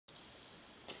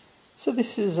So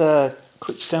this is a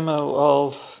quick demo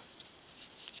of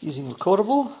using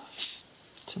Recordable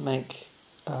to make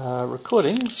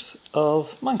recordings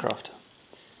of Minecraft.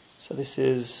 So this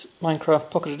is Minecraft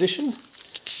Pocket Edition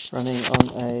running on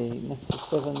a Nexus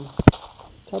 7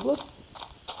 tablet.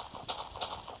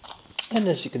 And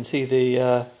as you can see,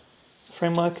 the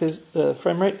frame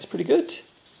rate is pretty good,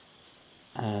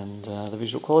 and the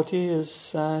visual quality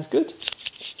is good.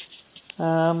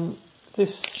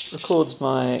 This records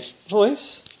my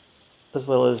voice as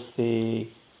well as the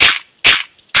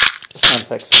sound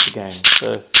effects of the game,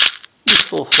 so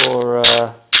useful for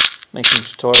making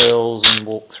tutorials and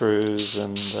walkthroughs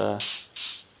and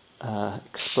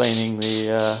explaining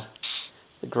the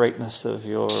greatness of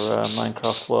your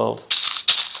Minecraft world.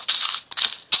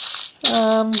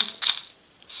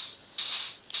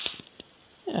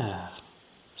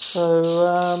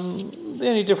 The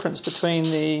only difference between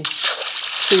the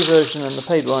free version and the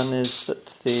paid one is that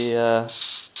the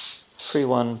free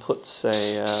one puts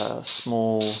a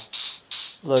small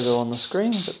logo on the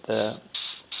screen,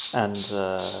 and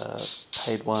the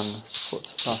paid one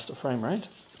supports a faster frame rate.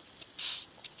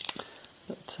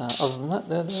 But other than that,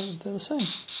 they're the same.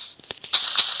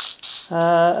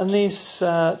 And these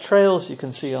trails you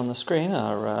can see on the screen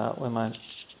are where my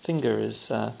finger is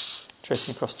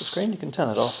tracing across the screen. You can turn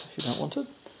it off if you don't want it.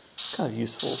 It's kind of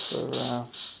useful for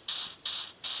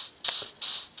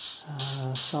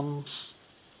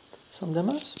some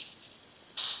demos.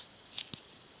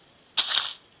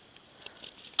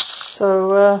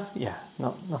 So yeah,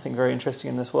 nothing very interesting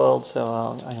in this world, so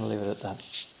I'm going to leave it at that.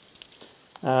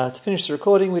 To finish the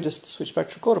recording, we just switch back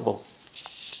to Recordable.